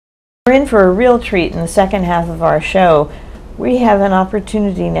We're in for a real treat in the second half of our show. We have an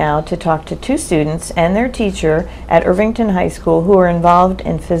opportunity now to talk to two students and their teacher at Irvington High School who are involved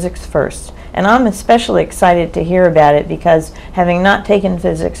in Physics First. And I'm especially excited to hear about it because, having not taken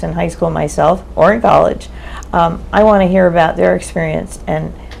physics in high school myself or in college, I want to hear about their experience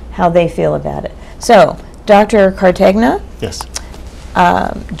and how they feel about it. So, Dr. Cartegna? Yes.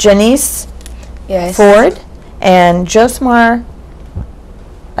 Janice? Yes. Ford? And Josmar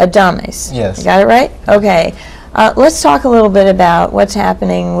Adames? Yes. You got it right? Okay. Let's talk a little bit about what's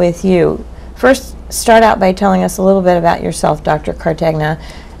happening with you. First, start out by telling us a little bit about yourself, Dr. Cartegna.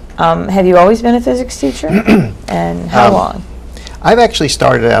 Have you always been a physics teacher? And how long? I've actually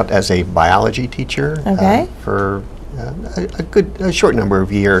started out as a biology teacher for a short number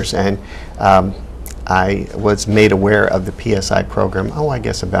of years, and I was made aware of the PSI program, I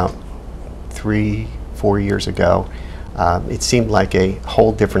guess about 3-4 years ago. It seemed like a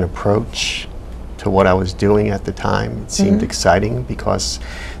whole different approach to what I was doing at the time. It seemed exciting because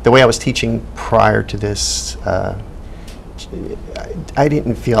the way I was teaching prior to this, I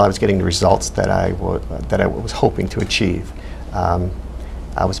didn't feel I was getting the results that I was hoping to achieve.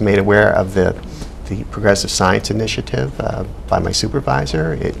 I was made aware of the Progressive Science Initiative by my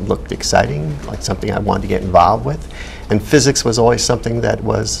supervisor. It looked exciting, like something I wanted to get involved with. And physics was always something that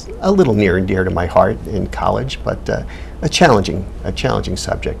was a little near and dear to my heart in college, but a challenging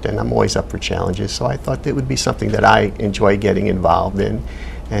subject, and I'm always up for challenges, so I thought it would be something that I enjoy getting involved in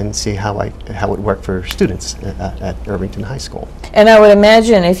and see how it worked for students at Irvington High School. And I would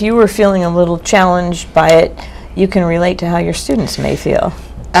imagine if you were feeling a little challenged by it, you can relate to how your students may feel.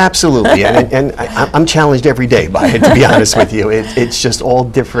 Absolutely, and I'm challenged every day by it, to be honest with you. It's just all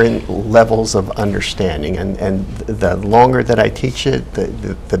different levels of understanding, and the longer that I teach it,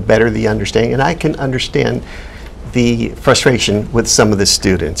 the better the understanding, and I can understand the frustration with some of the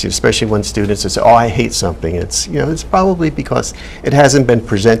students, especially when students say, "Oh, I hate something." It's probably because it hasn't been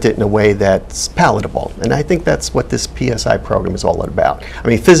presented in a way that's palatable, and I think that's what this PSI program is all about. I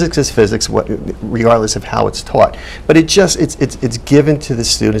mean, physics is physics, regardless of how it's taught, but it's given to the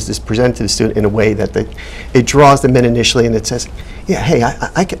students, it's presented to the student in a way that it draws them in initially, and it says, "Yeah, hey,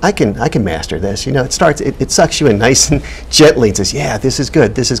 I can master this." It sucks you in nice and gently and says, "Yeah, this is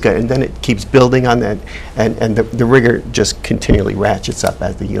good, and then it keeps building on that, and the rigor just continually ratchets up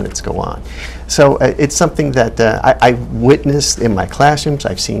as the units go on. So it's something that I've witnessed in my classrooms.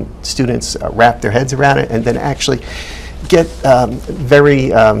 I've seen students wrap their heads around it and then actually get very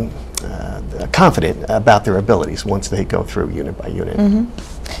confident about their abilities once they go through unit by unit.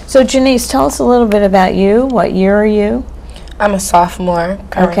 So Janice, tell us a little bit about you. What year are you? I'm a sophomore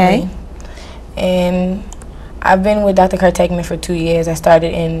currently. Okay. And I've been with Dr. Cartegna for 2 years. I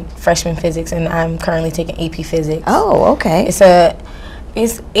started in freshman physics, and I'm currently taking AP Physics. Oh, okay.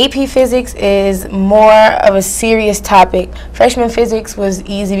 AP Physics is more of a serious topic. Freshman Physics was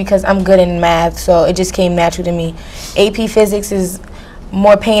easy because I'm good in math, so it just came natural to me. AP Physics is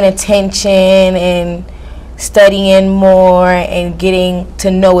more paying attention and studying more and getting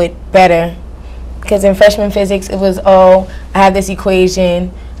to know it better. Because in freshman physics, it was, oh, I have this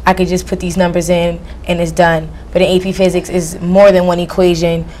equation, I could just put these numbers in and it's done. But in AP Physics, is more than one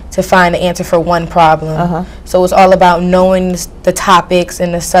equation to find the answer for one problem. So it's all about knowing the topics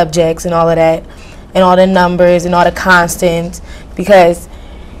and the subjects and all of that, and all the numbers and all the constants, because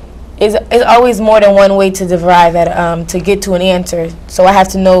it's always more than one way to derive at, to get to an answer. So I have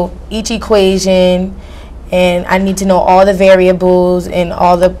to know each equation, and I need to know all the variables and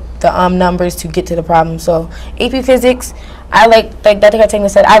all the numbers to get to the problem. So AP Physics, I like Dr. Cartegna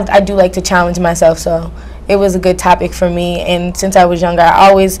said, I do like to challenge myself, so it was a good topic for me. And since I was younger,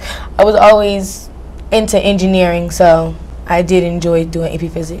 I was always into engineering, so I did enjoy doing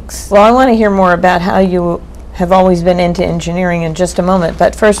AP Physics. Well, I want to hear more about how you have always been into engineering in just a moment,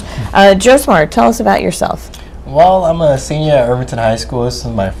 but first, Josmar, tell us about yourself. Well, I'm a senior at Irvington High School. This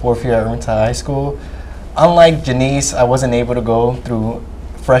is my 4th year at Irvington High School. Unlike Janice, I wasn't able to go through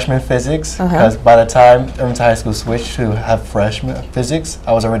freshman physics because by the time Irvington High School switched to have freshman physics,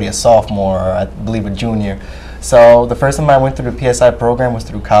 I was already a sophomore, or I believe a junior. So the first time I went through the PSI program was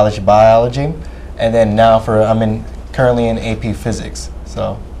through college biology, and then now I'm currently in AP Physics.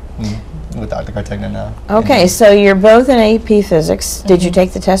 So with Dr. Cartegna now. Okay, so you're both in AP Physics. Did you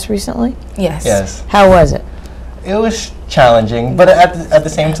take the test recently? Yes. Yes. How was it? It was challenging, but at the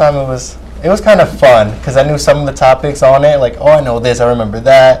same time it was kind of fun because I knew some of the topics on it, like, oh, I know this, I remember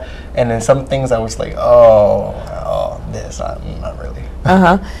that, and then some things I was like, oh, this, not really.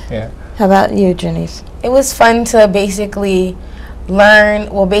 Yeah. How about you, Janice? It was fun to basically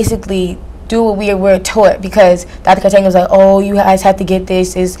learn, well, basically do what we were taught, because Dr. Cartagena was like, oh, you guys have to get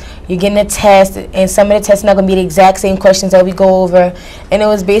this, you're getting a test, and some of the tests are not going to be the exact same questions that we go over. And it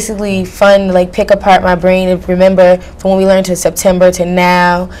was basically fun to like pick apart my brain and remember from when we learned to September to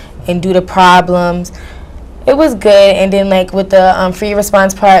now and do the problems. It was good. And then like with the free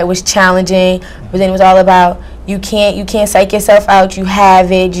response part, it was challenging, but then it was all about you can't psych yourself out, you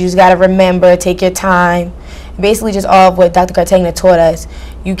have it, you just got to remember, take your time. Basically just all of what Dr. Cartagena taught us.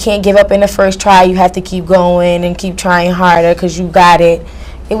 You can't give up in the first try, you have to keep going and keep trying harder because you got it.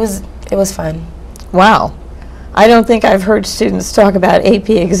 It was fun. Wow. I don't think I've heard students talk about AP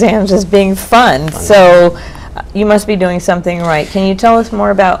exams as being fun, so you must be doing something right. Can you tell us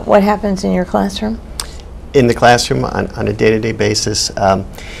more about what happens in your classroom? In the classroom on a day-to-day basis,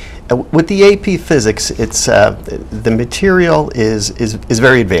 with the AP Physics, it's the material is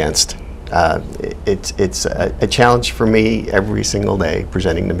very advanced. It's a challenge for me every single day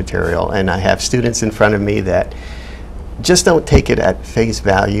presenting the material, and I have students in front of me that just don't take it at face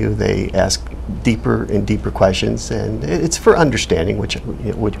value. They ask deeper and deeper questions, and it's for understanding, which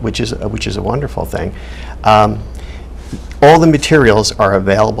is a wonderful thing. All the materials are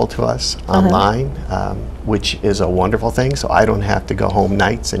available to us online, which is a wonderful thing, so I don't have to go home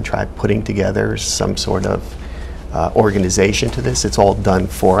nights and try putting together some sort of organization to this. It's all done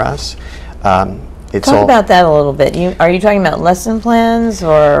for us. Talk about that a little bit. Are you talking about lesson plans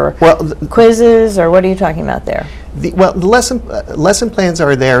or quizzes, or what are you talking about there? The lesson plans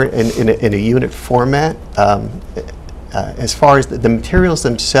are there in a unit format. As far as the materials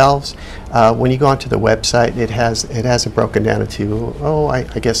themselves, when you go onto the website, it has it broken down into, I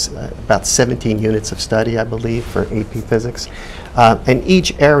guess about 17 units of study, I believe, for AP Physics. And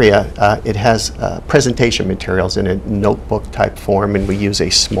each area, it has presentation materials in a notebook type form, and we use a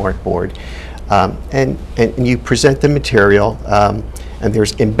smart board. And you present the material, and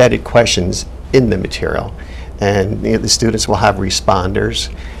there's embedded questions in the material. And the students will have responders,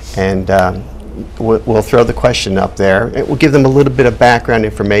 and we'll throw the question up there. It will give them a little bit of background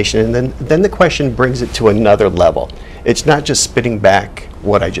information, and then the question brings it to another level. It's not just spitting back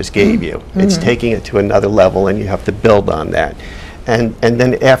what I just gave you. It's taking it to another level, and you have to build on that. And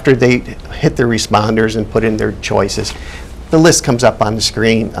then after they hit their responders and put in their choices, the list comes up on the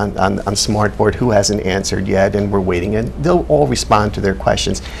screen on Smartboard who hasn't answered yet, and we're waiting, and they'll all respond to their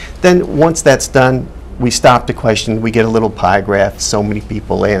questions. Then once that's done, we stop the question, we get a little pie graph, so many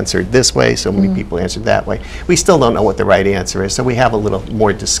people answered this way, so many people answered that way. We still don't know what the right answer is, so we have a little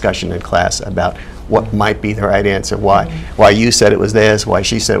more discussion in class about what might be the right answer, why you said it was this, why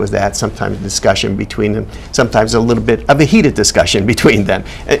she said it was that, sometimes discussion between them, sometimes a little bit of a heated discussion between them,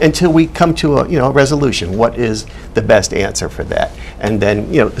 until we come to a resolution. What is the best answer for that? And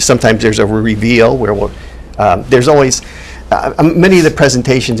then sometimes there's a reveal where there's always many of the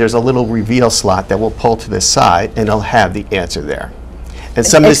presentations, there's a little reveal slot that we'll pull to the side, and it'll have the answer there.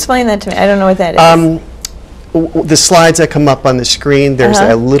 And explain that to me. I don't know what that is. The slides that come up on the screen, there's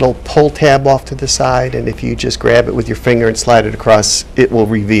a little pull tab off to the side, and if you just grab it with your finger and slide it across, it will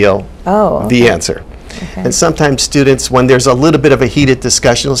reveal the answer. Okay. And sometimes students, when there's a little bit of a heated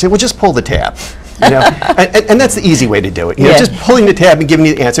discussion, will say, well, just pull the tab. And that's the easy way to do it. Just pulling the tab and giving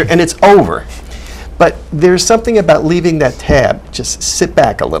you the answer, and it's over. But there's something about leaving that tab, just sit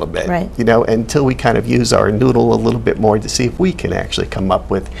back a little bit, until we kind of use our noodle a little bit more to see if we can actually come up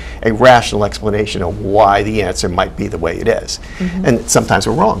with a rational explanation of why the answer might be the way it is. And sometimes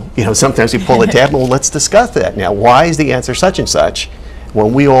we're wrong. Sometimes we pull the tab, well, let's discuss that now. Why is the answer such and such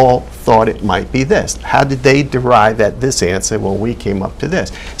when we all thought it might be this? How did they derive at this answer when we came up to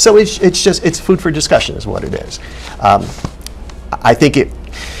this? So it's food for discussion is what it is. I think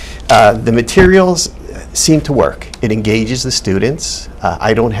the materials seem to work. It engages the students.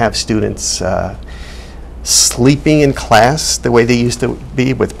 I don't have students sleeping in class the way they used to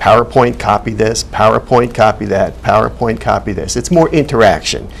be with PowerPoint, copy this, PowerPoint, copy that, PowerPoint, copy this. It's more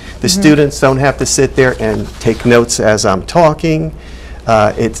interaction. The students don't have to sit there and take notes as I'm talking.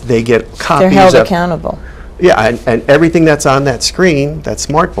 They get copies. They're held accountable. Yeah, and everything that's on that screen, that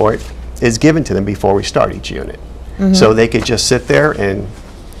smartboard, is given to them before we start each unit. So they could just sit there and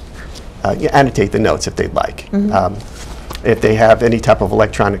annotate the notes if they'd like. If they have any type of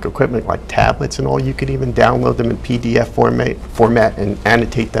electronic equipment like tablets and all, you could even download them in PDF format and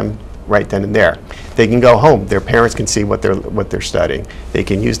annotate them right then and there. They can go home. Their parents can see what they're studying. They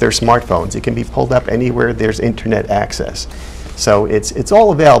can use their smartphones. It can be pulled up anywhere there's internet access. So it's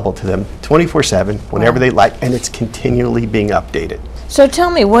all available to them 24/7 whenever they like, and it's continually being updated. So tell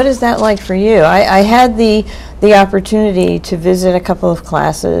me, what is that like for you? I had the opportunity to visit a couple of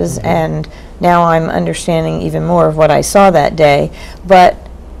classes, and now I'm understanding even more of what I saw that day. But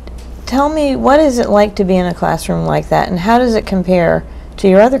tell me, what is it like to be in a classroom like that, and how does it compare to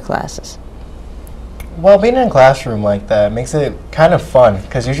your other classes? Well, being in a classroom like that makes it kind of fun,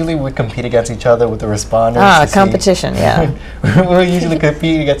 because usually we compete against each other with the responders. Ah, competition, yeah. We'll usually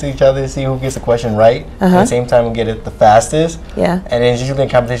compete against each other to see who gets the question right. At the same time, we get it the fastest. Yeah. And it's usually in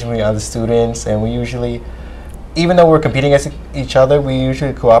competition with other students, and we usually, even though we're competing against each other, we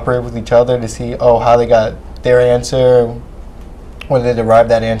usually cooperate with each other to see, how they got their answer, where they derived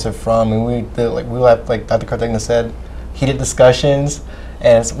that answer from. And we'll have, like Dr. Cartegna said, heated discussions,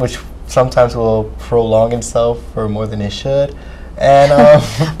 and which sometimes will prolong itself for more than it should. And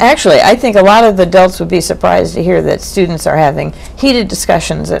actually, I think a lot of the adults would be surprised to hear that students are having heated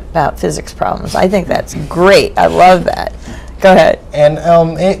discussions about physics problems. I think that's great. I love that. Go ahead. And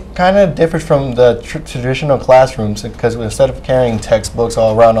it kind of differs from the traditional classrooms, because instead of carrying textbooks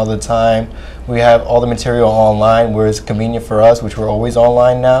all around all the time, we have all the material online, where it's convenient for us, which we're always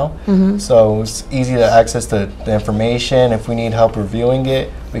online now. So it's easy to access the information. If we need help reviewing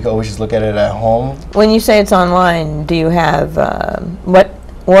it, we can always just look at it at home. When you say it's online, do you have,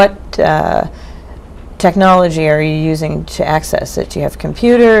 what technology are you using to access it? Do you have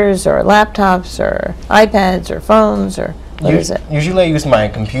computers or laptops or iPads or phones, or what is it? Usually I use my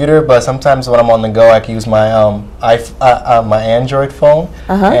computer, but sometimes when I'm on the go, I can use my my Android phone,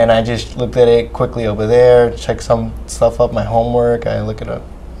 and I just looked at it quickly over there, check some stuff up, my homework. I look it up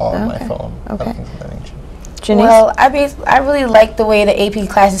on my phone. Okay. Things of that nature. Janice? Well, I really like the way the AP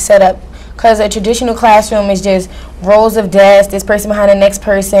class is set up, because a traditional classroom is just rows of desks, this person behind the next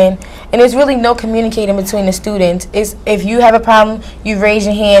person, and there's really no communicating between the students. It's, if you have a problem, you raise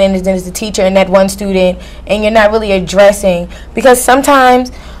your hand, and then it's the teacher and that one student, and you're not really addressing, because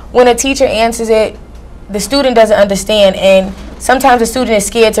sometimes when a teacher answers it, the student doesn't understand, and sometimes the student is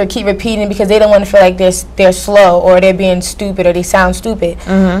scared to keep repeating because they don't want to feel like they're slow, or they're being stupid, or they sound stupid.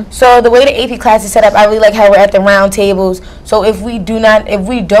 So the way the AP class is set up, I really like how we're at the round tables. So if we don't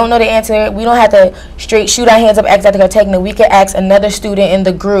know the answer, we don't have to straight shoot our hands up, ask Dr. Cartegna. We can ask another student in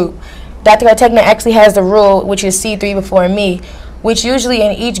the group. Dr. Cartegna actually has the rule, which is C3 before me, which usually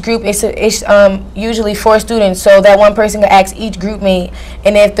in each group it's usually 4 students, so that one person can ask each group mate,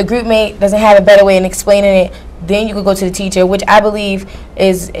 and if the group mate doesn't have a better way in explaining it, then you could go to the teacher, which I believe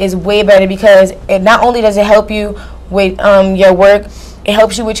is way better, because it not only does it help you with your work, it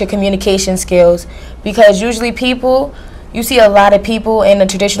helps you with your communication skills, because usually you see a lot of people in the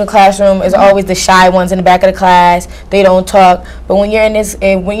traditional classroom is always the shy ones in the back of the class. They don't talk, but when you're in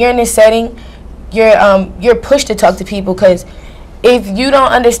this setting, you're pushed to talk to people, because if you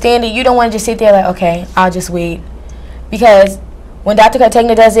don't understand it, you don't want to just sit there like, okay, I'll just wait. Because when Dr.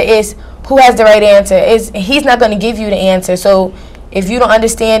 Cartegna does it, it's who has the right answer. He's not going to give you the answer. So if you don't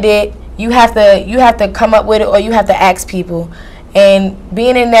understand it, you have to come up with it, or you have to ask people. And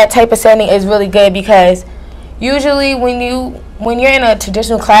being in that type of setting is really good, because usually when you're in a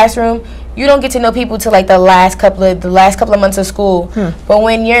traditional classroom, you don't get to know people till like the last couple of months of school. But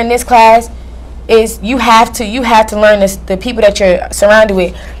when you're in this class, you have to learn the people that you're surrounded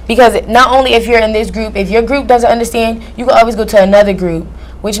with, because not only if you're in this group, if your group doesn't understand, you can always go to another group,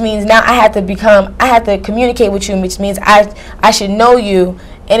 which means now I have to communicate with you, which means I should know you.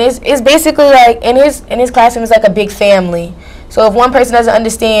 And it's basically like in his classroom, it's like a big family. So if one person doesn't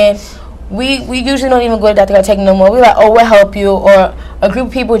understand, we usually don't even go to Dr. Cartegna no more. We're like, oh, we'll help you, or a group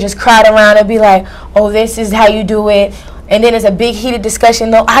of people just crowd around and be like, oh, this is how you do it. And then it's a big heated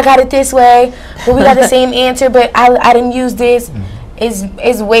discussion. No, I got it this way, but we got the same answer, but I didn't use this.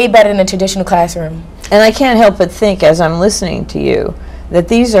 It's way better than a traditional classroom. And I can't help but think, as I'm listening to you, that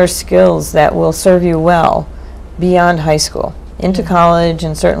these are skills that will serve you well beyond high school, into college,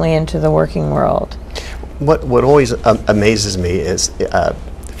 and certainly into the working world. What always amazes me is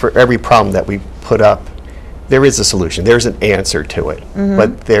for every problem that we put up, there is a solution. There's an answer to it.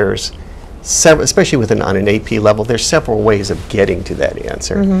 But there's several, especially on an AP level, there's several ways of getting to that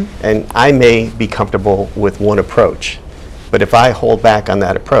answer. And I may be comfortable with one approach, but if I hold back on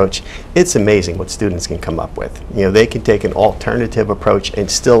that approach, it's amazing what students can come up with. You know, they can take an alternative approach and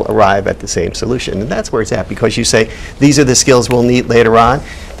still arrive at the same solution. And that's where it's at, because you say, these are the skills we'll need later on.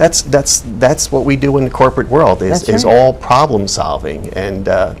 That's what we do in the corporate world, is all problem solving. And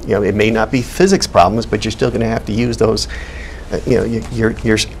you know, it may not be physics problems, but you're still going to have to use those you know,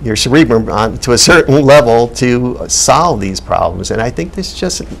 your cerebrum to a certain level to solve these problems. And I think this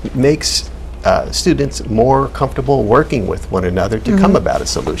just makes students more comfortable working with one another to come about a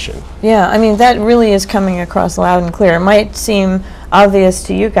solution. Yeah, I mean, that really is coming across loud and clear. It might seem obvious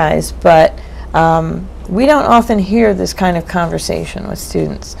to you guys, but we don't often hear this kind of conversation with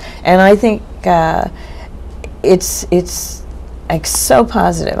students. And I think it's so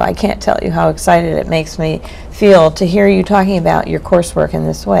positive. I can't tell you how excited it makes me feel to hear you talking about your coursework in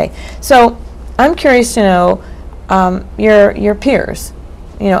this way. So I'm curious to know your peers,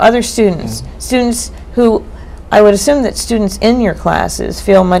 other students, students who, I would assume that students in your classes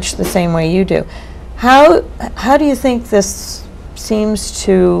feel much the same way you do. How do you think this seems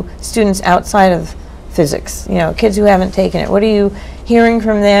to students outside of physics, kids who haven't taken it? What are you hearing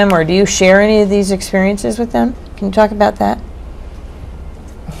from them, or do you share any of these experiences with them? Can you talk about that?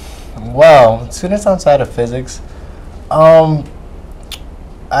 Well, students outside of physics, I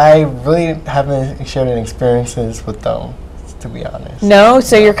really haven't shared any experiences with them, to be honest. No?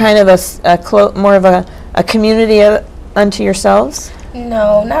 So you're kind of more of a community unto yourselves?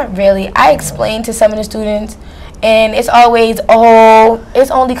 No, not really. I explain to some of the students, and it's always, oh, it's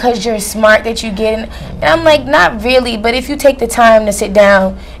only because you're smart that you get in. And I'm like, not really, but if you take the time to sit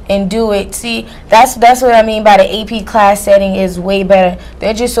down and do it, see, that's what I mean by the AP class setting is way better.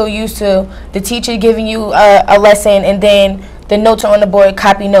 They're just so used to the teacher giving you a lesson, and then the notes are on the board,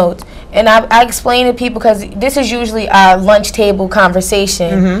 copy notes. And I explain to people, because this is usually our lunch table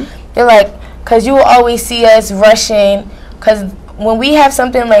conversation. They're like, because you will always see us rushing, because when we have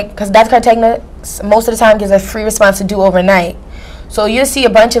something like, because Dr. Cartegna most of the time gives a free response to do overnight. So you'll see a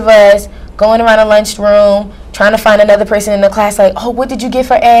bunch of us going around the lunchroom, trying to find another person in the class like, oh, what did you get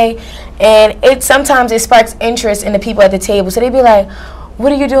for A? And sometimes it sparks interest in the people at the table. So they be like,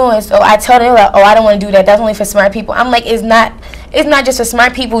 what are you doing? So I tell them, like, oh, I don't want to do that. That's only for smart people. I'm like, it's not just for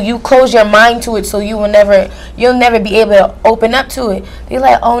smart people. You close your mind to it, so you'll never be able to open up to it. They're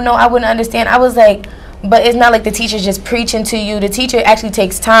like, oh no, I wouldn't understand. I was like, but it's not like the teacher's just preaching to you. The teacher actually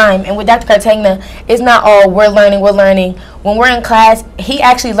takes time. And with Dr. Cartegna, it's not all we're learning. When we're in class, he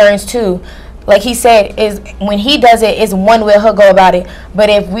actually learns too. Like he said, is when he does it, it's one way he'll go about it. But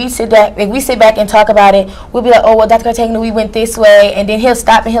if we sit back and talk about it, we'll be like, oh, well, Dr. Cartegna, we went this way. And then he'll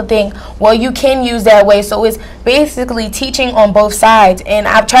stop and he'll think, well, you can use that way. So it's basically teaching on both sides. And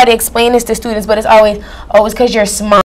I've tried to explain this to students, but it's always, oh, it's because you're smart.